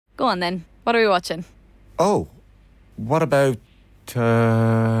Go on then. What are we watching? Oh, what about...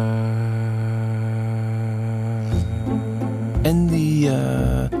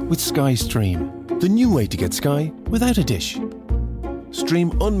 with Sky Stream, the new way to get Sky without a dish. Stream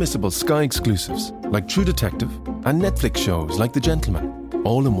unmissable Sky exclusives like True Detective and Netflix shows like The Gentleman,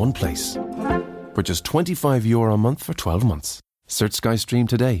 all in one place. For just €25 a month for 12 months. Search Sky Stream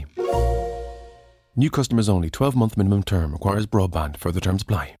today. New customers only. 12-month minimum term. Requires broadband. Further terms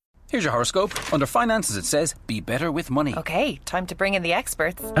apply. Here's your horoscope. Under finances it says, be better with money. Okay, time to bring in the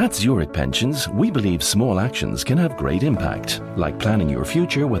experts. At Zurich Pensions, we believe small actions can have great impact, like planning your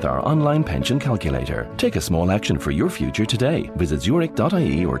future with our online pension calculator. Take a small action for your future today. Visit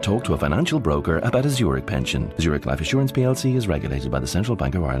zurich.ie or talk to a financial broker about a Zurich pension. Zurich Life Assurance plc is regulated by the Central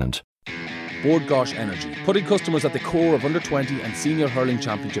Bank of Ireland. Bord Gáis Energy, putting customers at the core of under 20 and senior hurling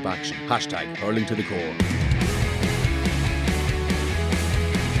championship action. Hashtag hurling to the core.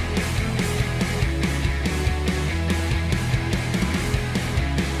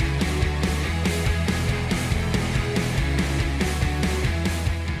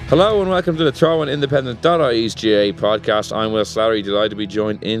 Hello and welcome to the Throw-In Independent.ie's GA podcast. I'm Will Slattery, delighted to be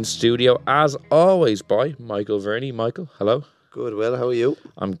joined in studio as always by Michael Verney. Michael, hello. Good, Will. How are you?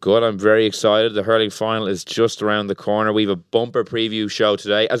 I'm good. I'm very excited. The hurling final is just around the corner. We have a bumper preview show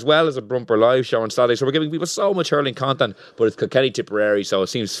today, as well as a bumper live show on Saturday. So we're giving people so much hurling content, but it's Kilkenny Tipperary, so it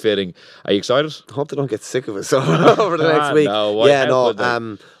seems fitting. Are you excited? I hope they don't get sick of us over the next week.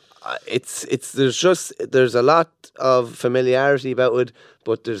 There's a lot of familiarity about it,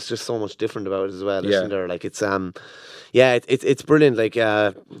 but there's just so much different about it as well, isn't there? Like it's brilliant. Like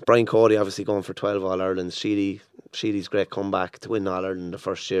Brian Cody obviously going for 12 All Irelands. Sheedy's great comeback to win All Ireland the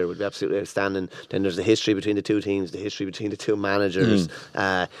first year would be absolutely outstanding. Then there's the history between the two teams, the history between the two managers.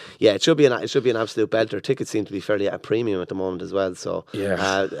 It should be an absolute belter. Tickets seem to be fairly at a premium at the moment as well. So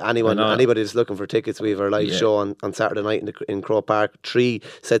anybody that's looking for tickets, we have our live show on Saturday night in Croke Park. 3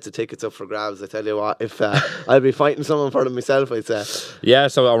 sets of tickets up for grabs. I tell you what, if I'll be fighting someone for them myself, I'd say. Yeah,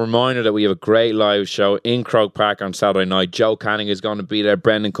 so a reminder that we have a great live show in Croke Park on Saturday night. Joe Canning is going to be there,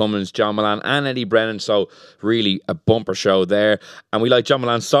 Brendan Cummins, John Milan and Eddie Brennan. So really a bumper show there, and we like John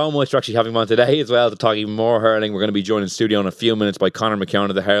Milan so much we're actually having him on today as well to talk even more hurling. We're going to be joined in studio in a few minutes by Conor McKeown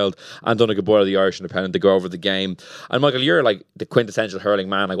of the Herald and Donnacha Boyle of the Irish Independent to go over the game. And Michael, you're like the quintessential hurling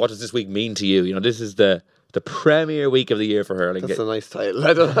man. Like, what does this week mean to you? You know, this is the premier week of the year for hurling. That's a nice title.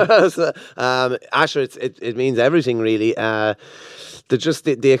 Asher, it means everything really.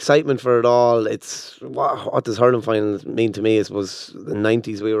 The excitement for it all. It's what does hurling final mean to me? It was the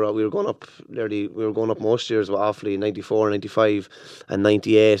 90s. We were going up nearly. We were going up most years with Offaly, 94, 95 and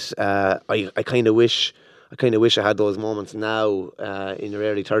 98. I kind of wish I had those moments now in your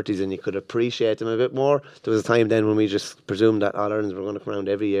early 30s and you could appreciate them a bit more. There was a time then when we just presumed that All Irelands were going to come around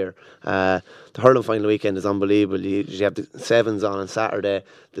every year. The hurling final weekend is unbelievable. You have the sevens on Saturday.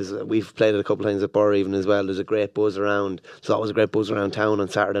 We've played it a couple of times at Burr even as well. There's a great buzz around. So that was a great buzz around town on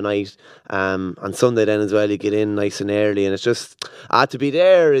Saturday night. On Sunday then as well, you get in nice and early, and it's just to be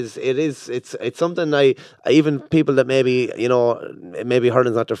there it's something. Even people that maybe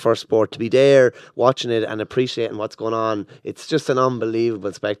hurling's not their first sport, to be there watching it and appreciating what's going on, it's just an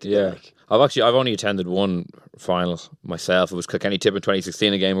unbelievable spectacle. Yeah. I've only attended one final myself. It was Kilkenny Tip in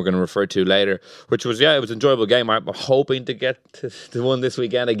 2016, a game we're going to refer to later, which was it was an enjoyable game. I'm hoping to get to one this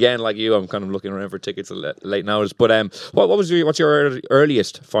weekend again. Like you, I'm kind of looking around for tickets at late notice. But what's your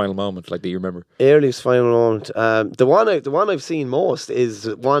earliest final moment, like that you remember? Earliest final moment, the one I've seen most is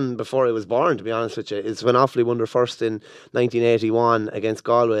one before I was born. To be honest with you, it's when Offaly won their first in 1981 against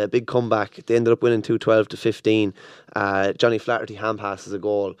Galway. A big comeback. They ended up winning 2-12 to 15. Johnny Flaherty hand passes a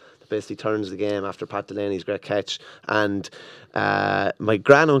goal. Basically turns the game after Pat Delaney's great catch, and my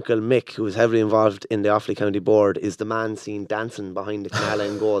granduncle Mick, who was heavily involved in the Offaly County Board, is the man seen dancing behind the Canal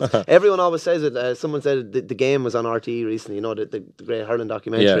End goals. Everyone always says it. Someone said the game was on RTE recently, the great hurling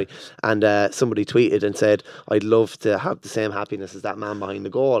documentary, and somebody tweeted and said, I'd love to have the same happiness as that man behind the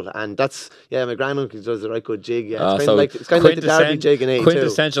goal. And that's my granduncle does a right good jig. It's kind of like the Derby jig in 82.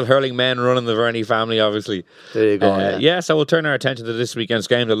 Quintessential hurling men running the Verney family, obviously. There you go. So we'll turn our attention to this weekend's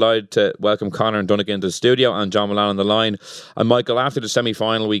game. Delighted to welcome Conor and Donnacha into the studio and John Milan on the line. And Michael, after the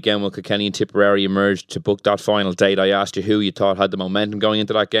semi-final weekend when Kilkenny and Tipperary emerged to book that final date, I asked you who you thought had the momentum going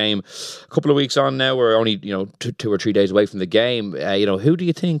into that game. A couple of weeks on now, we're only 2 or 3 days away from the game. Who do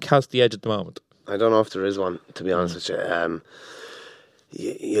you think has the edge at the moment? I don't know if there is one, to be honest with you.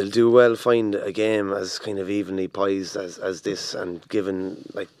 you'll do well find a game as kind of evenly poised as this, and given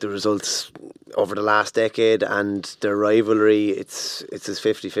like the results over the last decade and their rivalry, it's as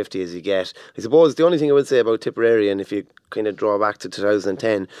 50-50 as you get. I suppose the only thing I would say about Tipperary, and if you kind of draw back to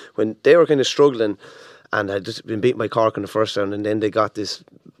 2010 when they were kind of struggling and had just been beaten by Cork in the first round, and then they got this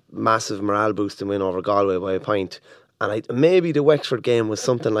massive morale boosting win over Galway by a point. And maybe the Wexford game was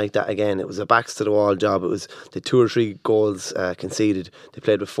something like that again. It was a backs to the wall job. It was the 2 or 3 goals conceded. They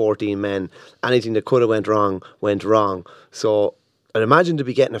played with 14 men. Anything that could have went wrong went wrong. So I'd imagine to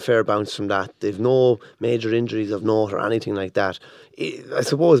be getting a fair bounce from that. They've no major injuries of note or anything like that. I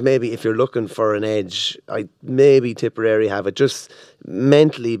suppose maybe if you're looking for an edge, maybe Tipperary have it just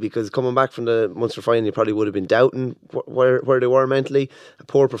mentally, because coming back from the Munster final, you probably would have been doubting where they were mentally. A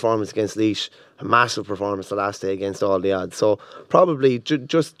poor performance against Laois, a massive performance the last day against all the odds. So probably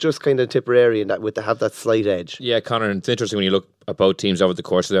just kind of Tipperary, and that with to have that slight edge. Yeah, Conor, and it's interesting when you look at both teams over the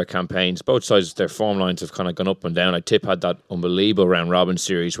course of their campaigns. Both sides, their form lines have kind of gone up and down. Tip had that unbelievable round robin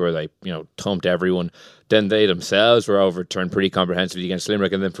series where they, thumped everyone. Then they themselves were overturned pretty comprehensively against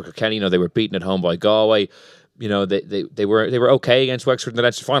Limerick, and then for Kilkenny, they were beaten at home by Galway. They were okay against Wexford in the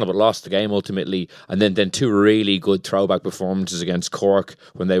Leinster final, but lost the game ultimately. And then 2 really good throwback performances against Cork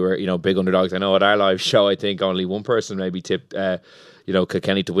when they were big underdogs. I know at our live show, I think only one person maybe tipped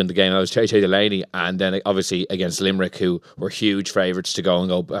Kilkenny to win the game. That was JJ Delaney. And then obviously against Limerick, who were huge favourites to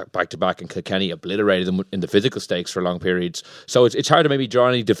go back to back, and Kilkenny obliterated them in the physical stakes for long periods. So it's hard to maybe draw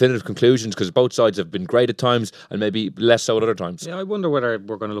any definitive conclusions, because both sides have been great at times and maybe less so at other times. Yeah, I wonder whether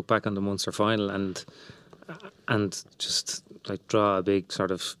we're going to look back on the Munster final and just like draw a big sort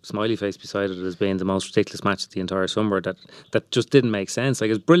of smiley face beside it as being the most ridiculous match of the entire summer that just didn't make sense.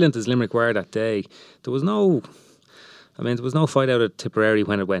 Like, as brilliant as Limerick were that day, there was no fight out at Tipperary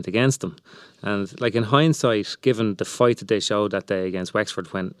when it went against them. And like, in hindsight, given the fight that they showed that day against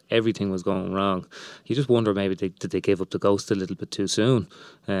Wexford when everything was going wrong, you just wonder maybe did they give up the ghost a little bit too soon.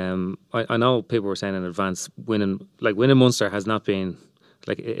 I know people were saying in advance winning Munster has not been,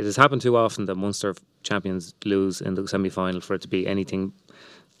 like, it has happened too often that Munster champions lose in the semi-final for it to be anything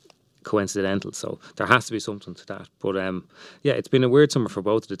coincidental. So there has to be something to that. But it's been a weird summer for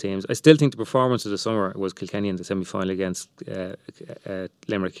both of the teams. I still think the performance of the summer was Kilkenny in the semi-final against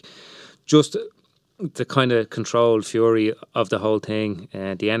Limerick. Just the kind of controlled fury of the whole thing,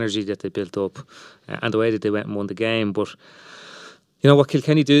 the energy that they built up, and the way that they went and won the game. But what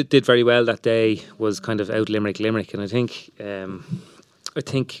Kilkenny did very well that day was kind of out Limerick, and I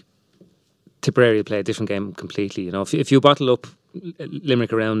think Tipperary play a different game completely. If you bottle up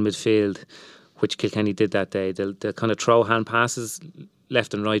Limerick around midfield, which Kilkenny did that day, they'll kind of throw hand passes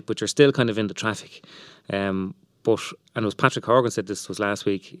left and right, but you're still kind of in the traffic. And it was Patrick Horgan said this was last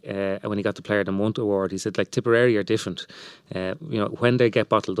week when he got the Player of the Month award. He said, like, Tipperary are different. When they get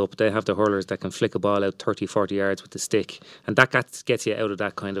bottled up, they have the hurlers that can flick a ball out 30-40 yards with the stick, and that gets you out of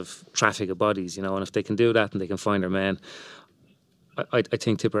that kind of traffic of bodies. And if they can do that and they can find their men, I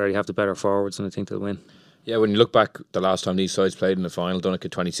think Tipperary have the better forwards, and I think they'll win. Yeah, when you look back the last time these sides played in the final, Donegal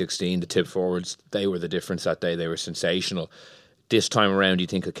 2016, the Tip forwards, they were the difference that day. They were sensational. This time around, do you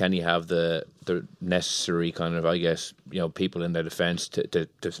think Kilkenny have the necessary kind of, I guess, people in their defence to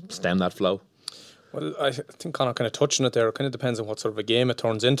stem that flow? Well, I think Conor kind of touching it there. It kind of depends on what sort of a game it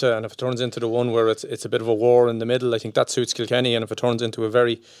turns into, and if it turns into the one where it's a bit of a war in the middle, I think that suits Kilkenny. And if it turns into a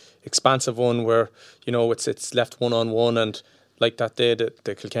very expansive one where it's left 1-on-1, and like that day,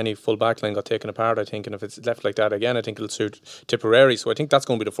 the Kilkenny full back line got taken apart, I think, and if it's left like that again, I think it'll suit Tipperary. So I think that's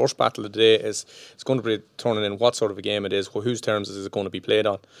going to be the first battle of the day. It's going to be turning in what sort of a game it is, whose terms is it going to be played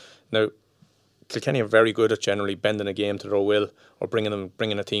on. Now, Kilkenny are very good at generally bending a game to their will, or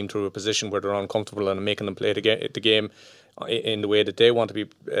bringing a team to a position where they're uncomfortable and making them play the game in the way that they want to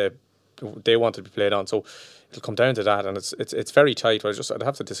be played on. So it'll come down to that, and it's very tight. I'd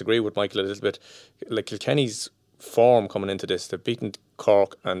have to disagree with Michael a little bit. Like, Kilkenny's form coming into this, they've beaten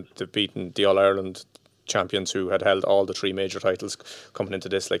Cork and they've beaten the All-Ireland champions who had held all the 3 major titles coming into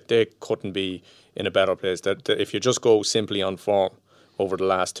this. Like, they couldn't be in a better place. That if you just go simply on form over the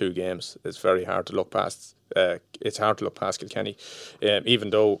last 2 games, it's very hard to look past. It's hard to look past Kilkenny,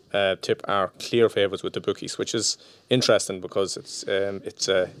 even though Tip are clear favourites with the bookies, which is interesting because it's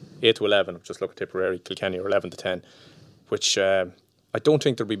 8-11. Just look at Tipperary, Kilkenny are 11-10, which I don't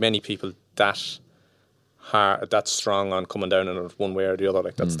think there'll be many people that's strong on coming down in it one way or the other.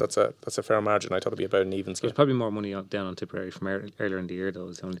 Like, that's a fair margin. I thought it'd be about an even scale. There's probably more money down on Tipperary from earlier in the year, though,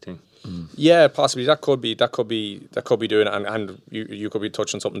 is the only thing. Yeah, possibly that could be doing it, and you could be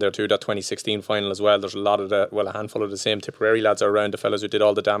touching something there too. That 2016 final as well. There's a handful of the same Tipperary lads are around, the fellas who did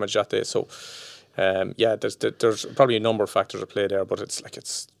all the damage that day. So There's probably a number of factors at play there, but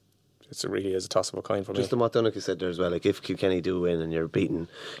it really is a toss of a coin for me. Just on what Donegal said there as well, like if Kilkenny do win and you're beating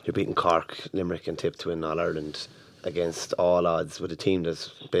Cork, Limerick and Tip to win All Ireland against all odds with a team that's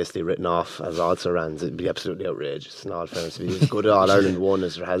basically written off as also runs, it'd be absolutely outrageous in all fairness. If you go to All Ireland one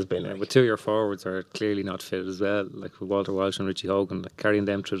as there has been. But 2 year forwards are clearly not fit as well, like with Walter Walsh and Richie Hogan, like carrying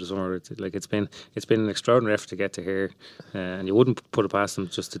them through the summer. It's been an extraordinary effort to get to here, and you wouldn't put it past them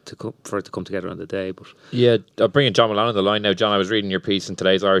just for it to come together on the day. But yeah, I'm bringing John Mullane on the line now. John, I was reading your piece in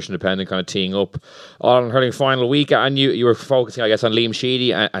today's Irish Independent, kind of teeing up All Ireland Hurling final week, and you were focusing, I guess, on Liam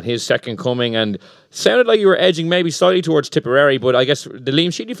Sheedy and his second coming, and sounded like you were edging maybe slightly towards Tipperary, but I guess the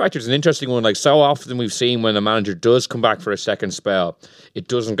Liam Sheedy factor is an interesting one. Like, so often we've seen when a manager does come back for a second spell, it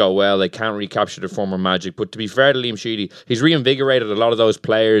doesn't go well. They can't recapture the former magic. But to be fair to Liam Sheedy, he's reinvigorated a lot of those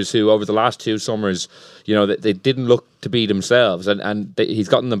players who over the last 2 summers, you know, they didn't look to be themselves, and he's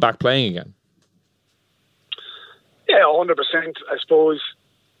gotten them back playing again. Yeah, 100%. I suppose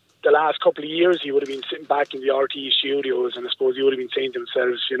the last couple of years he would have been sitting back in the RT studios, and I suppose he would have been saying to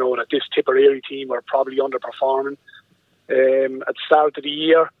themselves, you know, that this Tipperary team are probably underperforming. At the start of the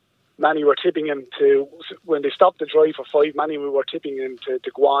year, many were tipping him to, when they stopped the drive for 5, many were tipping him to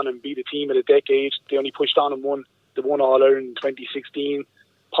go on and be the team of the decade. They only pushed on and won All Ireland in 2016,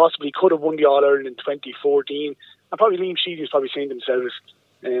 possibly could have won the All Ireland in 2014, and probably Liam Sheedy was probably saying to themselves,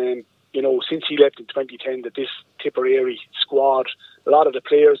 you know, since he left in 2010, that this Tipperary squad, a lot of the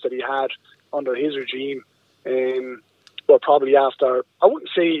players that he had under his regime were probably after, I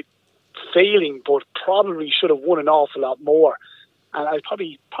wouldn't say failing, but probably should have won an awful lot more. And I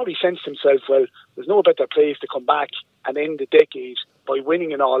probably sensed himself, well, there's no better place to come back and end the decade by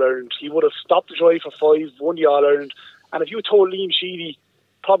winning an All Ireland. He would have stopped the drive for 5, won the All Ireland. And if you told Liam Sheedy,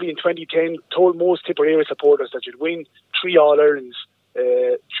 probably in 2010, told most Tipperary supporters that you'd win 3 All Irelands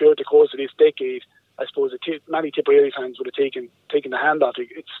throughout the course of this decade, I suppose many Tipperary fans would have taken the hand off.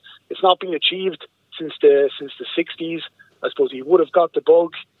 It's not been achieved since the 60s. I suppose he would have got the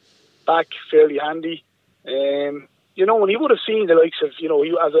bug back fairly handy. You know, when he would have seen the likes of, you know,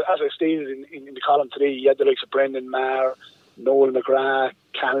 as I stated in the column today, he had the likes of Brendan Maher, Noel McGrath,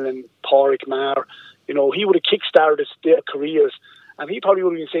 Callan, Pádraig Maher. You know, he would have kick-started their careers, and he probably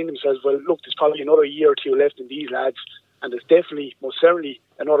would have been saying to himself, well, look, there's probably another year or 2 left in these lads, and there's definitely, most certainly,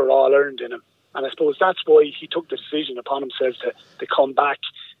 another All Ireland in him. And I suppose that's why he took the decision upon himself to come back.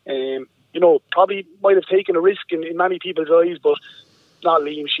 You know, probably might have taken a risk in many people's eyes, but not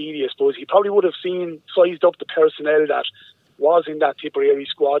Liam Sheedy, I suppose. He probably would have sized up the personnel that was in that Tipperary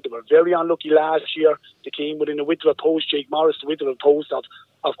squad. They were very unlucky last year. They came within a width of a post, Jake Morris, the width of a post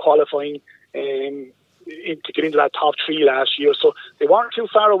of qualifying to get into that top 3 last year. So they weren't too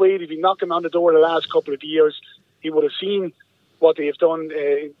far away. They've been knocking on the door the last couple of years. He would have seen what they have done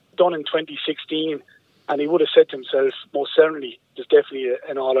in 2016, and he would have said to himself, most certainly, there's definitely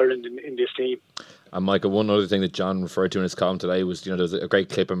an All Ireland in this team. And Michael, one other thing that John referred to in his column today was, you know, there's a great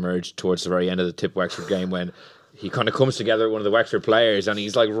clip emerged towards the very end of the Tip Wexford game when he kind of comes together with one of the Wexford players and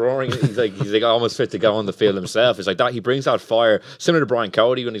he's like roaring. He's like almost fit to go on the field himself. It's like that. He brings out fire, similar to Brian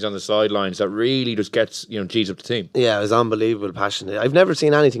Cody when he's on the sidelines. That really just gets, you know, G's up the team. Yeah, it was unbelievable, passionate. I've never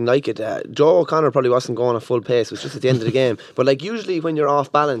seen anything like it. Joe O'Connor probably wasn't going at full pace. It was just at the end of the game. But like usually when you're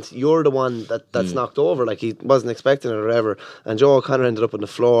off balance, you're the one that's knocked over. Like he wasn't expecting it or whatever. And Joe O'Connor ended up on the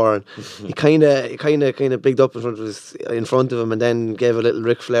floor and he kind of bigged up in front of him and then gave a little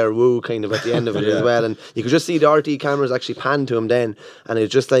Ric Flair woo kind of at the end of it as well. And you could just see the RT cameras actually panned to him then, and it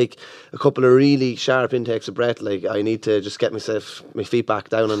was just like a couple of really sharp intakes of breath, like I need to just get my feet back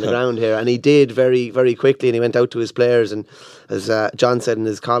down on the ground here. And he did very, very quickly, and he went out to his players, and as John said in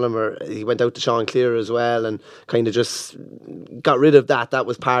his column, he went out to Sean Clear as well and kind of just got rid of that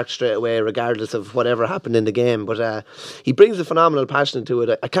was parked straight away regardless of whatever happened in the game. But he brings a phenomenal passion to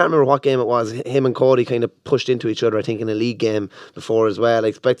it. I can't remember what game it was. Him and Cody kind of pushed into each other, I think in a league game before as well. I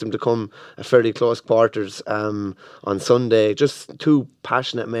expect them to come at fairly close quarters on Sunday. Just 2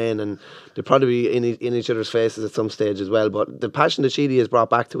 passionate men, and they'll probably be in each other's faces at some stage as well. But the passion that Sheedy has brought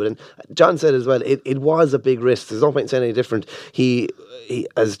back to it, and John said as well, it was a big risk. There's no point in saying any different. He,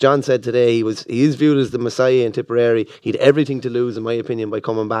 as John said today, he is viewed as the Messiah in Tipperary. He had everything to lose, in my opinion, by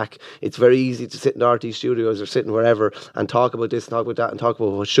coming back. It's very easy to sit in the RT studios or sitting wherever and talk about this, talk about that, and talk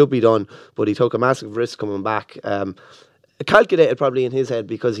about what should be done. But he took a massive risk coming back. Calculated probably in his head,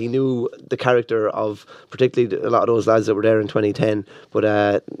 because he knew the character of particularly a lot of those lads that were there in 2010. But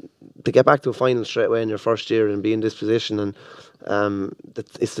to get back to a final straight away in your first year and be in this position, and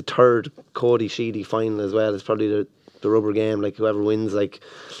it's the 3rd Cody Sheedy final as well. It's probably the rubber game. Like whoever wins, like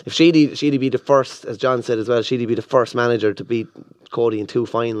if Sheedy be the first, as John said as well, Sheedy be the first manager to beat Cody in 2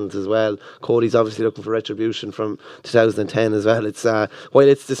 finals as well. Cody's obviously looking for retribution from 2010 as well. It's while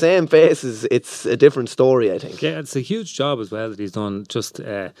it's the same faces, it's a different story, I think. Yeah, it's a huge job as well that he's done. Just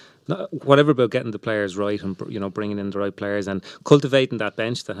whatever about getting the players right and bringing in the right players and cultivating that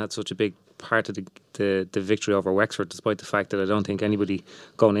bench that had such a big part of the victory over Wexford, despite the fact that I don't think anybody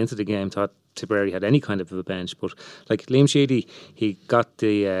going into the game thought Tipperary had any kind of a bench. But like Liam Sheedy, he got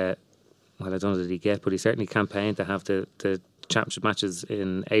the well, I don't know did he get, but he certainly campaigned to have the championship matches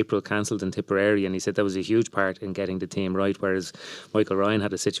in April cancelled in Tipperary, and he said that was a huge part in getting the team right, whereas Michael Ryan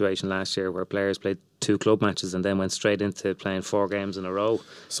had a situation last year where players played 2 club matches and then went straight into playing 4 games in a row.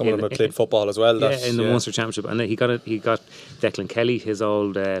 Some of them had played football as well. In the Munster Championship, and he got Declan Kelly, his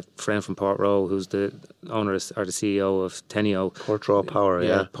old friend from Port Row, who's the owner or the CEO of Tenio. Port Row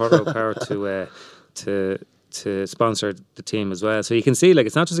Power, Port Row Power to sponsor the team as well. So you can see, like,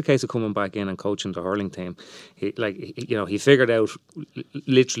 it's not just a case of coming back in and coaching the hurling team. He figured out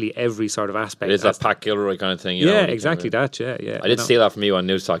literally every sort of aspect. It is that Pat Gilroy kind of thing. Exactly that. Yeah. I did steal that from you on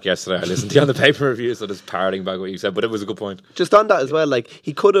News Talk yesterday. I listened to you on the paper review, so just parroting back what you said, but it was a good point. Just on that as well, like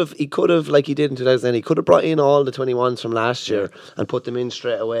he could have, like he did in 2010, he could have brought in all the 21s from last year and put them in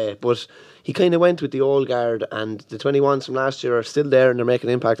straight away, but he kind of went with the old guard, and the 21s from last year are still there and they're making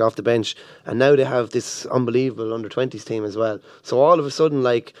an impact off the bench, and now they have this unbelievable under-20s team as well. So all of a sudden,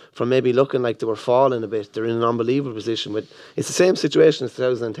 like, from maybe looking like they were falling a bit, they're in an unbelievable position. It's the same situation as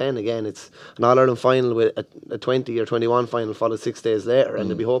 2010 again. It's an All-Ireland final with a 20 or 21 final followed 6 days later, and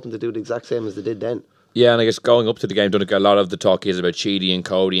they'll be hoping to do the exact same as they did then. Yeah, and I guess going up to the game, a lot of the talk is about Sheedy and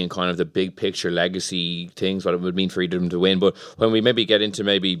Cody and kind of the big picture legacy things, what it would mean for each of them to win. But when we maybe get into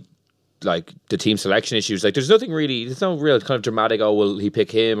like the team selection issues, like there's no real kind of dramatic, will he pick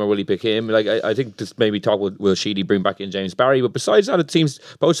him or will he pick him? Like I think this maybe talk will Sheedy bring back in James Barry, but besides that it seems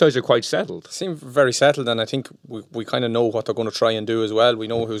both sides are quite settled. They seem very settled, and I think we kind of know what they're going to try and do as well. We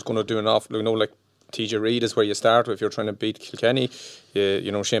know who's going to do enough. We know, like, TJ Reid is where you start if you're trying to beat Kilkenny.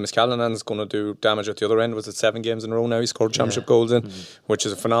 Seamus Callahan's going to do damage at the other end. Was it 7 games in a row now he scored championship goals in, which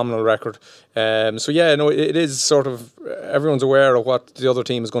is a phenomenal record. It is sort of, everyone's aware of what the other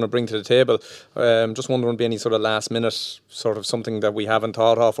team is going to bring to the table. Just wondering, be any sort of last minute sort of something that we haven't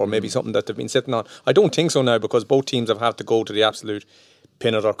thought of, or maybe something that they've been sitting on. I don't think so now, because both teams have had to go to the absolute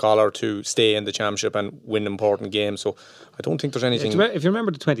pin of their collar to stay in the championship and win important games. So I don't think there's anything. If you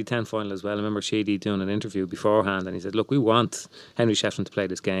remember the 2010 final as well, I remember Sheedy doing an interview beforehand, and he said, look, we want Henry Shefflin to play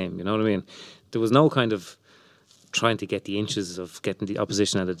this game, you know what I mean? There was no kind of trying to get the inches of getting the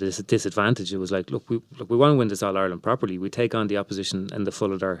opposition at a disadvantage. It was like, look, we want to win this All-Ireland properly. We take on the opposition in the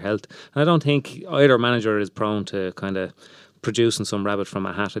full of their health. And I don't think either manager is prone to kind of producing some rabbit from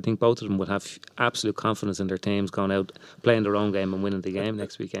a hat. I think both of them would have absolute confidence in their teams going out, playing their own game and winning the game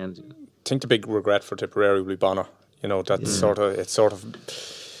next weekend. I think the big regret for Tipperary will be Bonner. That's sort of,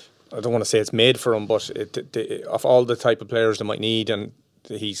 I don't want to say it's made for him, but of all the type of players they might need, and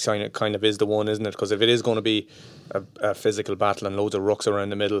he kind of is the one, isn't it? Because if it is going to be a physical battle and loads of rucks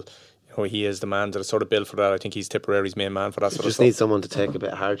around the middle, he is the man that is sort of built for that. I think he's Tipperary's main man for that sort of stuff. Just need someone to take a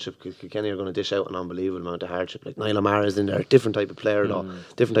bit of hardship, because Kilkenny are going to dish out an unbelievable amount of hardship. Like Niall O'Mara's in there, different type of player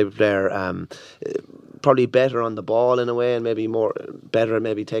probably better on the ball in a way, and maybe better at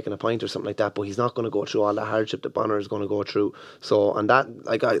maybe taking a point or something like that, but he's not going to go through all the hardship that Bonner is going to go through. So, and that,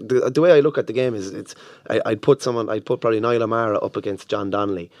 like, the way I look at the game is, I'd put probably Niall O'Mara up against John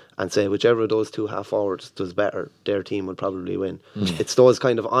Donnelly and say whichever of those two half forwards does better, their team would probably win. It's those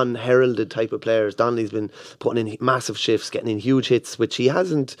kind of unheralded type of players. Donnelly's been putting in massive shifts, getting in huge hits, which he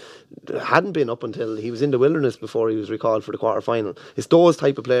hadn't been up until he was in the Wilderness before he was recalled for the quarter final. It's those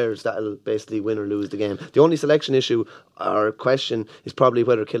type of players that'll basically win or lose the game. The only selection issue or question is probably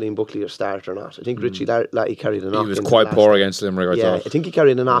whether Killian Buckley will start or not. I think Richie Latty carried a knock. He was quite poor against Limerick, I thought. I think he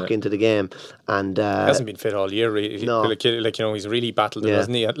carried a knock into the game, and he hasn't been fit all year. Really. No. He's really battled it,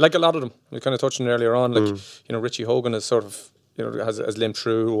 hasn't he? Like a lot of them, we kind of touched on earlier on. Like Richie Hogan is sort of has limped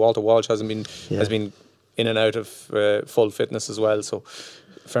through. Walter Walsh has been in and out of full fitness as well. So,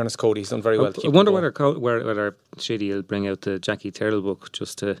 fairness, Cody, he's done very well. I wonder whether Sheedy will bring out the Jackie Tyrrell book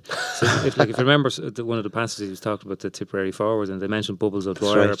just to. If you remember one of the passages he was talking about the Tipperary forwards, and they mentioned Bubbles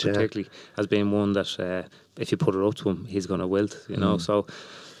O'Dwyer particularly as being one that if you put it up to him, he's going to wilt. So.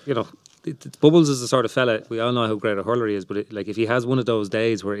 Bubbles is the sort of fella, we all know how great a hurler he is, but if he has one of those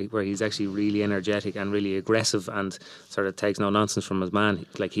days where he's actually really energetic and really aggressive and sort of takes no nonsense from his man,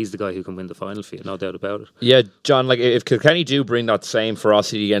 he's the guy who can win the final for you, no doubt about it. Yeah, John, if Kilkenny do bring that same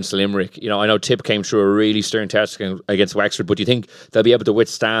ferocity against Limerick, I know Tip came through a really stern test against Wexford, but do you think they'll be able to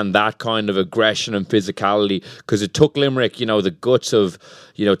withstand that kind of aggression and physicality? Because it took Limerick, the guts of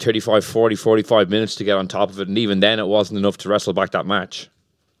 35, 40, 45 minutes to get on top of it, and even then it wasn't enough to wrestle back that match.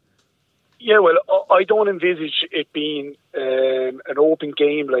 Yeah, well, I don't envisage it being an open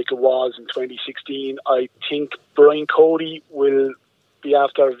game like it was in 2016. I think Brian Cody will be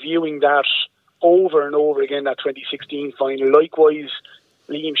after viewing that over and over again, that 2016 final. Likewise,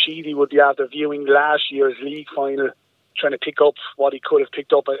 Liam Sheedy would be after viewing last year's league final, trying to pick up what he could have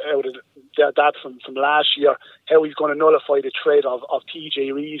picked up out of that from last year, how he's going to nullify the threat of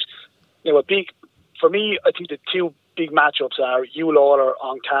TJ Reeves. For me, I think the two big matchups are Hugh Lawler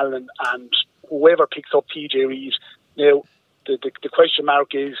on Callan and whoever picks up TJ Reeves. Now, the question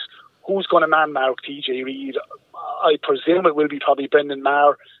mark is, who's going to man mark TJ Reeves? I presume it will be probably Brendan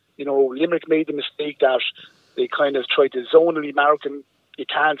Maher. Limerick made the mistake that they kind of tried to zonally mark him. You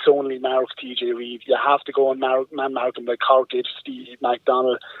can't zonally mark TJ Reeves. You have to go and man mark him like Cork did Steve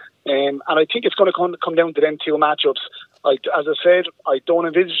McDonald. And I think it's going to come down to them two matchups. As I said, I don't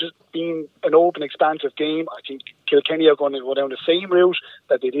envisage it being an open, expansive game. I think Kilkenny are going to go down the same route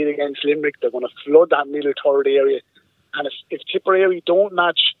that they did against Limerick. They're going to flood that middle third area. And if Tipperary don't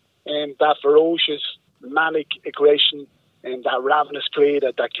match that ferocious, manic aggression and that ravenous play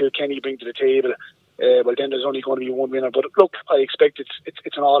that Kilkenny bring to the table, well, then there's only going to be one winner. But look, I expect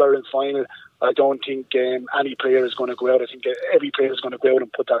it's an All-Ireland final. I don't think any player is going to go out. I think every player is going to go out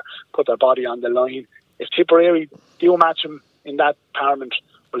and put their body on the line. If Tipperary do match him in that parliament,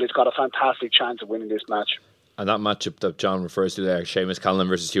 well, it's got a fantastic chance of winning this match. And that matchup that John refers to there, Seamus Callan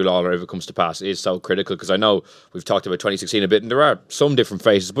versus Hugh Lawler, if it comes to pass, is so critical, because I know we've talked about 2016 a bit, and there are some different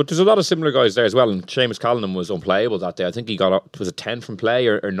faces, but there's a lot of similar guys there as well. And Seamus Callan was unplayable that day. I think he got up, was it 10 from play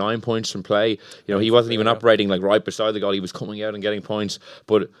or 9 points from play? He wasn't even operating right beside the goal. He was coming out and getting points,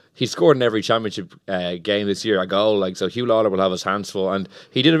 but he scored in every championship game this year a goal. So Hugh Lawler will have his hands full, and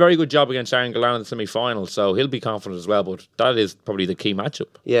he did a very good job against Aaron Gillane in the semi-final, so he'll be confident as well. But that is probably the key matchup.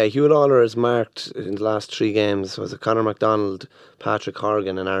 Yeah, Hugh Lawler has marked in the last 3 games. Was it Conor McDonald, Patrick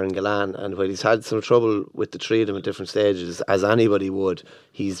Horgan and Aaron Gillane? And while he's had some trouble with the 3 of them at different stages, as anybody would,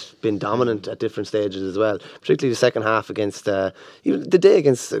 he's been dominant at different stages as well, particularly the second half against even the day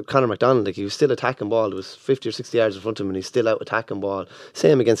against Conor McDonald. He was still attacking ball. There was 50 or 60 yards in front of him and he's still out attacking ball.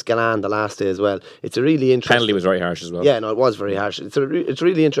 Same against Gillane the last day as well. It's a really interesting... Penalty was very harsh as well. Yeah, no, it was very harsh. It's a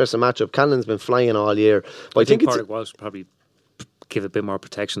really interesting matchup. Callan's been flying all year, but I think Pádraig Walsh probably give a bit more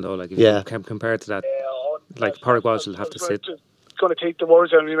protection though. If you compare to that, Pádraig Walsh will have to sit. It's going to take the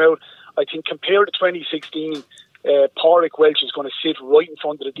words out of my mouth. I think compared to 2016, Pádraig Walsh is going to sit right in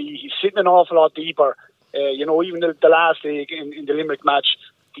front of the D. He's sitting an awful lot deeper. Even the last day in the Limerick match,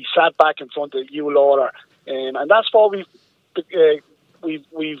 he sat back in front of Hugh Lawler, and that's what we've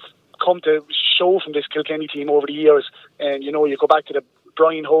come to show from this Kilkenny team over the years. And you go back to the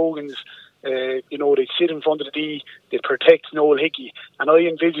Brian Hogan's. They sit in front of the D, they protect Noel Hickey, and I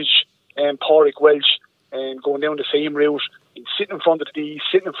envisage Pádraig Walsh going down the same route, and sitting in front of the D,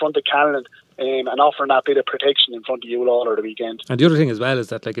 sitting in front of Callan, and offering that bit of protection in front of Hugh Lawler the weekend. And the other thing as well is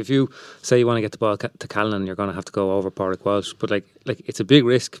that if you say you want to get the ball to Callan, you're going to have to go over Pádraig Walsh, but it's a big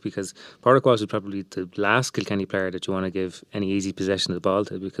risk, because Pádraig Walsh is probably the last Kilkenny player that you want to give any easy possession of the ball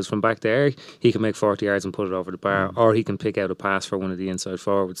to, because from back there he can make 40 yards and put it over the bar, or he can pick out a pass for one of the inside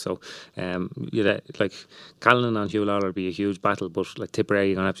forwards. So Callan and Hugh Lawler will be a huge battle, but Tipperary,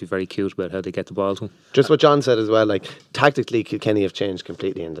 you're going to have to be very cute about how they get the ball to him. Just what John said as well, tactically Kilkenny have changed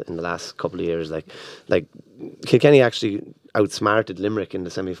completely in the last couple of years. Kilkenny actually outsmarted Limerick in the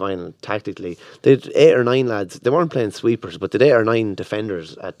semi-final tactically. They had 8 or 9 lads. They weren't playing sweepers, but they had 8 or 9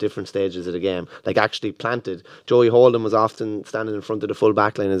 defenders at different stages of the game, actually planted. Joey Holden was often standing in front of the full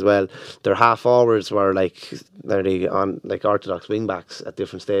back line as well. Their half forwards were on orthodox wing backs at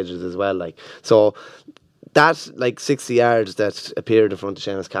different stages as well. So that 60 yards that appeared in front of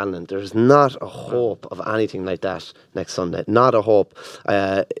Seamus Callan, there's not a hope of anything like that next Sunday. Not a hope.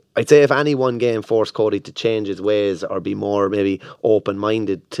 I'd say if any one game forced Cody to change his ways or be more maybe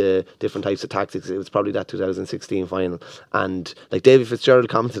open-minded to different types of tactics, it was probably that 2016 final. And David Fitzgerald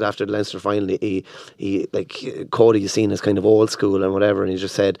commented after the Leinster final, he Cody is seen as kind of old school and whatever, and he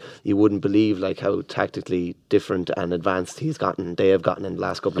just said you wouldn't believe how tactically different and advanced they have gotten in the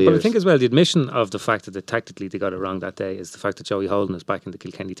last couple of years. But I think as well the admission of the fact that the tactically they got it wrong that day is the fact that Joey Holden is back in the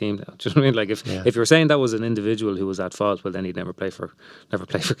Kilkenny team now. Do you know what I mean? Like if you were saying that was an individual who was at fault, well then he'd never play for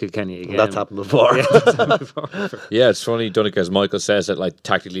Kilkenny again. That's happened before. Yeah, it's funny, Donncha, as Michael says that like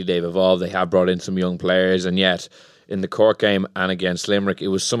tactically they've evolved. They have brought in some young players, and yet in the Cork game and against Limerick, it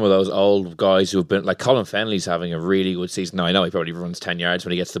was some of those old guys who have been like Colin Fennelly's having a really good season. Now I know he probably runs 10 yards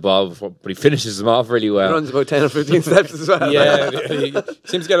when he gets the ball, but he finishes them off really well. He runs about 10 or 15 steps as well. Yeah, he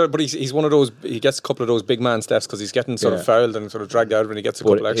seems to get it, but he's one of those. He gets a couple of those big man steps because he's getting sort of fouled and sort of dragged out when he gets a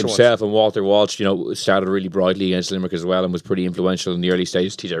couple extra himself ones. And Walter Walsh, started really brightly against Limerick as well and was pretty influential in the early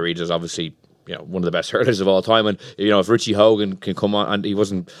stages. TJ Reid is obviously one of the best hurlers of all time, and if Richie Hogan can come on, and he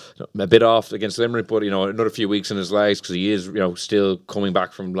wasn't a bit off against Limerick, but another few weeks in his legs because he is still coming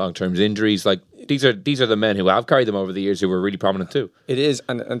back from long-term injuries. Like these are the men who have carried them over the years who were really prominent too. It is,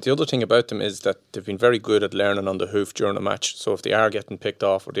 and the other thing about them is that they've been very good at learning on the hoof during a match. So if they are getting picked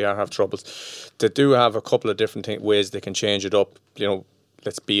off or they are have troubles, they do have a couple of different ways they can change it up.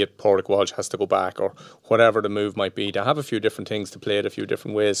 Let's be it, Pádraig Walsh has to go back or whatever the move might be. They have a few different things to play it a few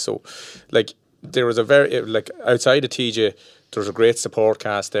different ways. So, there was a very, outside of TJ, there was a great support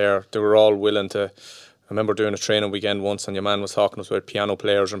cast there. They were all willing to. I remember doing a training weekend once, and your man was talking to us about piano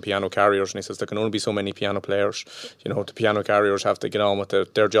players and piano carriers, and he says there can only be so many piano players. The piano carriers have to get on with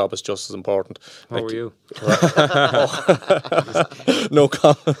it. Their job is just as important. How were you? No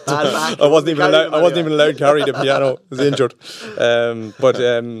comment. I wasn't even allowed to carry the piano. I was injured. So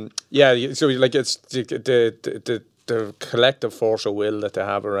it's the collective force of will that they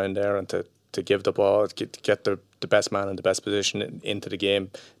have around there, and to give the ball, get the best man in the best position into the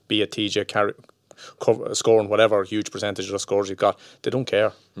game. Be it TJ scoring whatever huge percentage of the scores you've got, they don't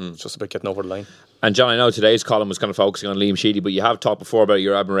care. It's just about getting over the line. And John, I know today's column was kind of focusing on Liam Sheedy, but you have talked before about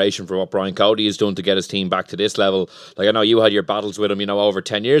your admiration for what Brian Cody has done to get his team back to this level. Like I know you had your battles with him, over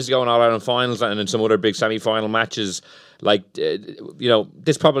 10 years ago in All-Ireland finals and in some other big semi-final matches.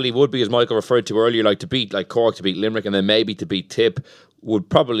 This probably would be, as Michael referred to earlier, to beat Cork, to beat Limerick, and then maybe to beat Tip would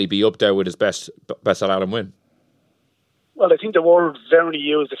probably be up there with his best All-Ireland win. Well, I think the word Vernie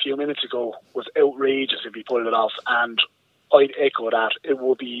used a few minutes ago was outrageous if he pulled it off, and I'd echo that. It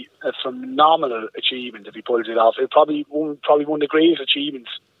would be a phenomenal achievement if he pulls it off. It probably one of the greatest achievements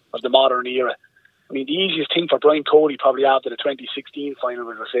of the modern era. I mean, the easiest thing for Brian Cody probably after the 2016 final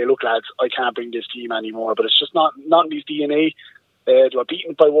was to say, look lads, I can't bring this team anymore, but it's just not in his DNA. They were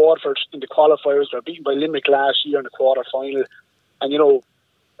beaten by Waterford in the qualifiers, they were beaten by Limerick last year in the quarter final, and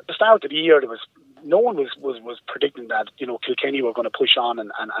at the start of the year no one was predicting that Kilkenny were going to push on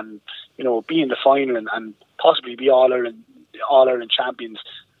and be in the final and possibly be All Ireland champions.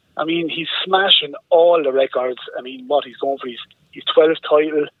 I mean, he's smashing all the records. I mean, what he's going for his 12th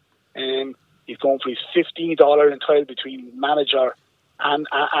title, and he's going for his 15th All Ireland title between manager and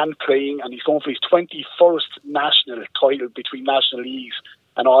playing, and he's going for his 21st national title between national leagues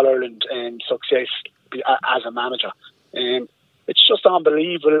and All Ireland success as a manager. It's just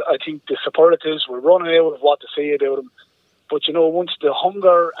unbelievable. I think the superlatives were running out of what to say about him. But, once the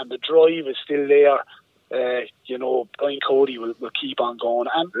hunger and the drive is still there, Brian Cody will keep on going.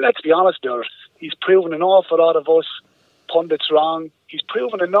 And let's be honest there, he's proven an awful lot of us pundits wrong. He's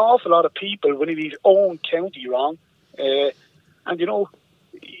proven an awful lot of people within his own county wrong. He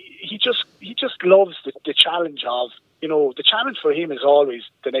just loves the challenge of, the challenge for him is always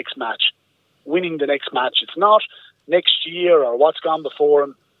the next match, winning the next match. It's not next year or what's gone before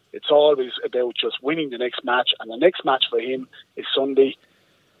him. It's always about just winning the next match, and the next match for him is Sunday,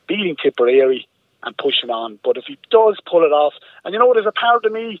 beating Tipperary and pushing on. But if he does pull it off, and there's a part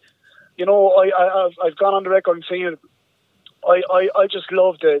of me, I've gone on the record and saying I just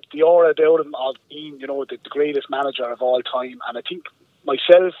love the aura about him of being the greatest manager of all time, and I think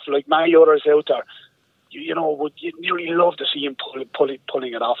myself, like many others out there, would really love to see him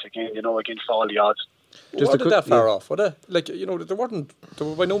pulling it off again, against all the odds. Just wasn't that far off, they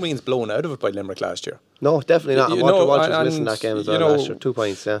were by no means blown out of it by Limerick last year. No, definitely not. Walter Walsh was missing that game as well last year. 2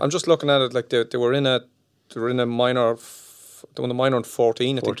 points, yeah. I'm just looking at it they were in a minor. They won the minor in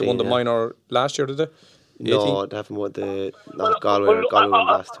 14. I think they won the minor last year, did they? 18? No, they haven't won Galway won the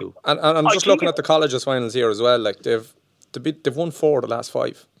last two. And I'm just looking at the colleges finals here as well. They've won 4 of the last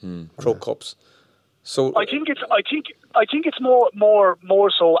 5 Croke Cups. So I think it's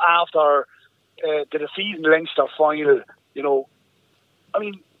more so after the defeat in the Leinster final. I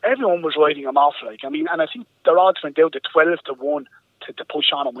mean, everyone was writing him off. And I think their odds went down to 12-1 to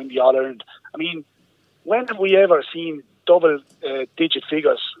push on and win the All Ireland. I mean, when have we ever seen double-digit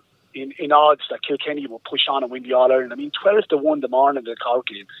figures in odds that Kilkenny will push on and win the All Ireland? I mean, 12-1 the morning of the Cork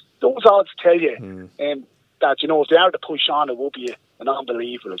game. Those odds tell you that if they are to push on, it will be an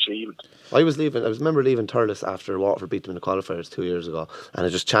unbelievable achievement. I remember leaving Thurles after Waterford beat them in the qualifiers 2 years ago, and I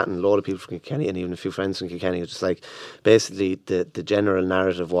was just chatting to a lot of people from Kilkenny and even a few friends from Kilkenny. It was just like, basically the general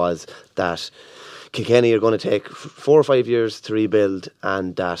narrative was that Kilkenny are going to take 4 or 5 years to rebuild,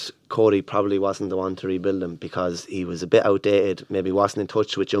 and that Cody probably wasn't the one to rebuild them because he was a bit outdated, maybe wasn't in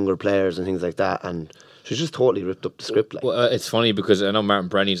touch with younger players and things like that, and she's just totally ripped up the script. Like. Well, it's funny because I know Martin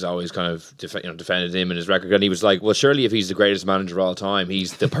Brenny's always kind of defended him in his record, and he was like, well, surely if he's the greatest manager of all time,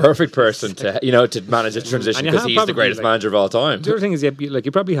 he's the perfect person to manage a transition because he's the greatest manager of all time. The other thing is,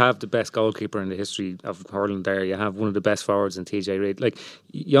 you probably have the best goalkeeper in the history of hurling there. You have one of the best forwards in TJ Reid. Like,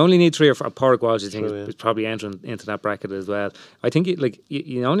 you only need 3 or 4. Pádraig Walsh, I think, is probably entering into that bracket as well. I think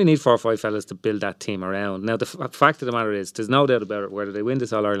you only need 4 or 5 fellas to build that team around. Now, the fact of the matter is, there's no doubt about it, whether they win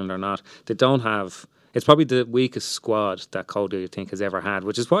this All-Ireland or not, they don't have... It's probably the weakest squad that Cody, I think, has ever had,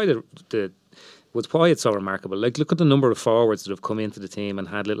 which is why why it's so remarkable. Like, look at the number of forwards that have come into the team and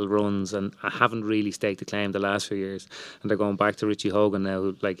had little runs and haven't really staked a claim the last few years. And they're going back to Richie Hogan now,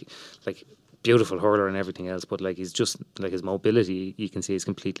 who, like beautiful hurler and everything else, but like he's just like his mobility, you can see, is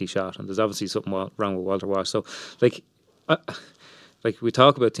completely shot. And there's obviously something wrong with Walter Walsh. So, like we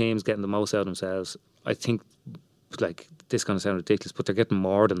talk about teams getting the most out of themselves. I think, like, this going to sound ridiculous, but they're getting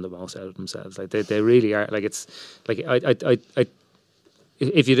more than the most out of themselves. Like, they really are. Like, it's like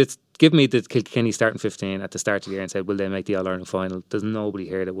if you'd give me the Kilkenny starting 15 at the start of the year and said, will they make the All-Ireland final, there's nobody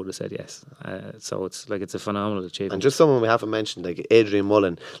here that would have said yes. So it's a phenomenal achievement. And just someone we haven't mentioned, like Adrian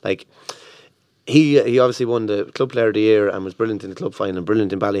Mullen, like he obviously won the Club Player of the Year and was brilliant in the club final,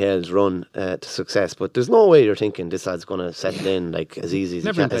 brilliant in Ballyhale's run to success. But there's no way you're thinking this lad's going to settle in like as easy as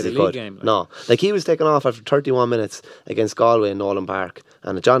he could. Game, like. No, like he was taken off after 31 minutes against Galway in Nolan Park,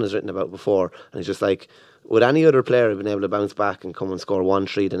 and John has written about before, and he's just like, would any other player have been able to bounce back and come and score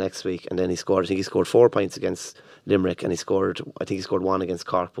 1-3 the next week? And then I think he scored 4 points against Limerick, and he scored 1 against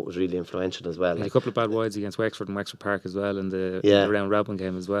Cork, but was really influential as well. Like, a couple of bad wides against Wexford and Wexford Park as well in the round robin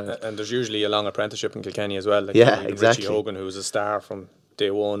game as well. And there's usually a long apprenticeship in Kilkenny as well. Like, exactly. Richie Hogan, who was a star from day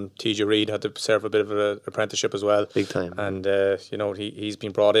one. TJ Reid had to serve a bit of an apprenticeship as well. Big time. And, he's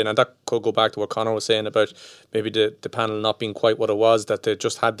been brought in. And that could go back to what Conor was saying about maybe the panel not being quite what it was, that they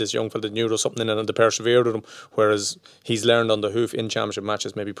just had this young fella that knew there was something in it and they persevered with him. Whereas he's learned on the hoof in championship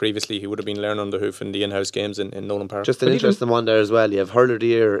matches. Maybe previously he would have been learning on the hoof in the in-house games in Nolan Park. Just an interesting one there as well. You have Hurler of the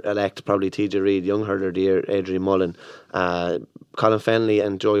Year elect, probably TJ Reid, young Hurler of the Year, Adrian Mullen, Colin Fennelly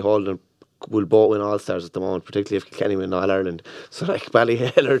and Joey Holden will both win All-Stars at the moment, particularly if Kilkenny win All-Ireland. So like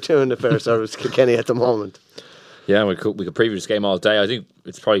Ballyhale are doing the fair service to Kilkenny at the moment. Yeah, we could preview this game all day. I think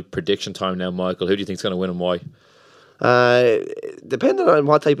it's probably prediction time now, Michael. Who do you think is going to win and why? Depending on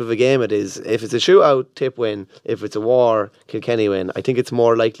what type of a game it is, if it's a shootout, Tip win. If it's a war, Kilkenny win. I think it's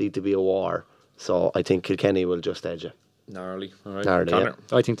more likely to be a war. So I think Kilkenny will just edge it. Gnarly. All right. Gnarly, yeah.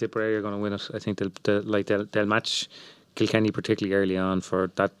 I think Tipperary are going to win it. I think they'll match Kilkenny particularly early on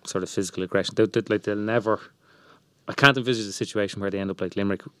for that sort of physical aggression. They'll never. I can't envisage a situation where they end up like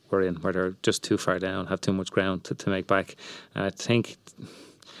Limerick were in, where they're just too far down, have too much ground to make back. I think,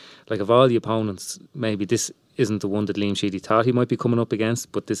 like, of all the opponents, maybe this isn't the one that Liam Sheedy thought he might be coming up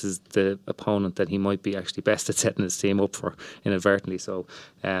against, but this is the opponent that he might be actually best at setting his team up for inadvertently. So,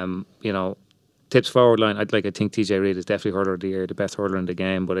 Tip's forward line, I think TJ Reid is definitely hurler of the year, the best hurler in the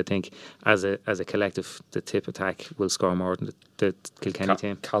game. But I think as a collective, the Tip attack will score more than the Kilkenny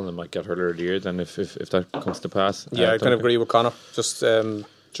team. Callan might get hurler of the year then if that comes to pass. Yeah, I kind of agree with Conor. Just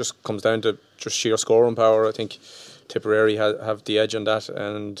comes down to just sheer scoring power. I think Tipperary have the edge on that,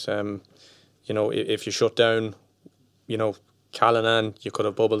 and if you shut down, Callanan, you could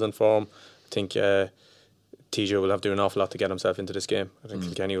have bubbled in form. I think TJ will have to do an awful lot to get himself into this game. I think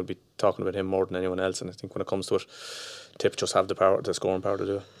Kilkenny will be talking about him more than anyone else, and I think when it comes to it, Tip just have the scoring power to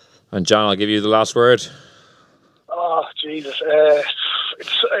do it. And John, I'll give you the last word. Oh, Jesus.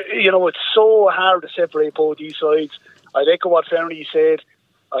 It's so hard to separate both these sides. I echo what Fernie said.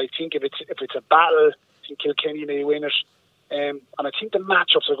 I think if it's a battle, I think Kilkenny may win it. And I think the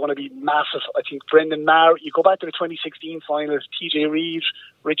matchups are going to be massive. I think Brendan Maher, you go back to the 2016 finals, TJ Reid,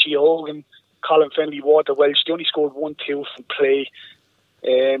 Richie Hogan, Colin Fennelly, Walter Welsh, they only scored 1-2 from play.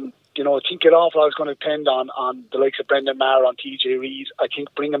 I think it all is going to depend on the likes of Brendan Maher, on TJ Reid. I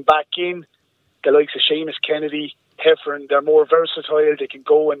think bringing back in the likes of Seamus Kennedy, Heffern, they're more versatile. They can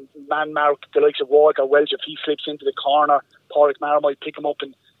go and man-mark the likes of Walter Welsh. If he flips into the corner, Pádraig Maher might pick him up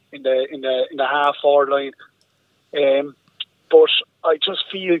in the half-forward line. But I just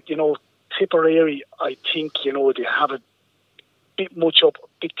feel, Tipperary, I think, they have a bit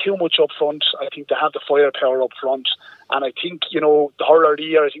too much up front. I think they have the firepower up front. And I think, the hurler of the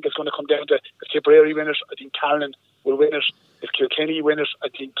year, I think it's going to come down to if Tipperary winners. I think Callanan will win it. If Kilkenny win it, I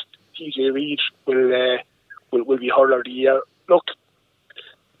think TJ Reid will be hurler of the year. Look,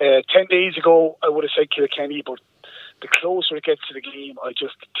 10 days ago I would have said Kilkenny, but the closer it gets to the game, I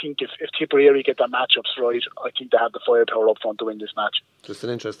just think if Tipperary get their matchups right, I think they have the firepower up front to win this match. Just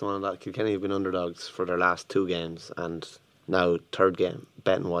an interesting one on that. Kilkenny have been underdogs for their last 2 games, and now third game,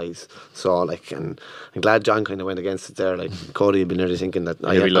 betting wise. So, like, and I'm glad John kind of went against it there. Like, Cody had been nearly thinking that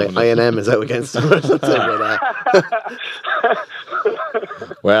I&M is out against them or something.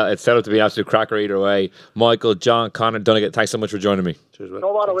 Well, it's set up to be an absolute cracker either way. Michael, John, Conor, Donegan, thanks so much for joining me. Cheers, Will.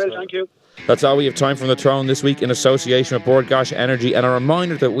 No matter, Will, thank you. That's all we have time from the Throne this week in association with Bord Gáis Energy, and a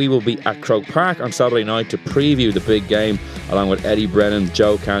reminder that we will be at Croke Park on Saturday night to preview the big game along with Eddie Brennan,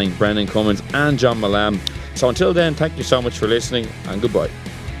 Joe Canning, Brendan Cummins and John Malam. So until then, thank you so much for listening and goodbye.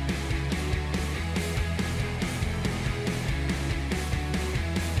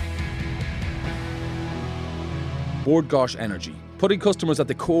 Bord Gáis Energy, putting customers at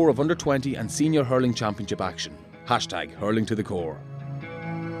the core of under 20 and senior hurling championship action. #hurling to the core.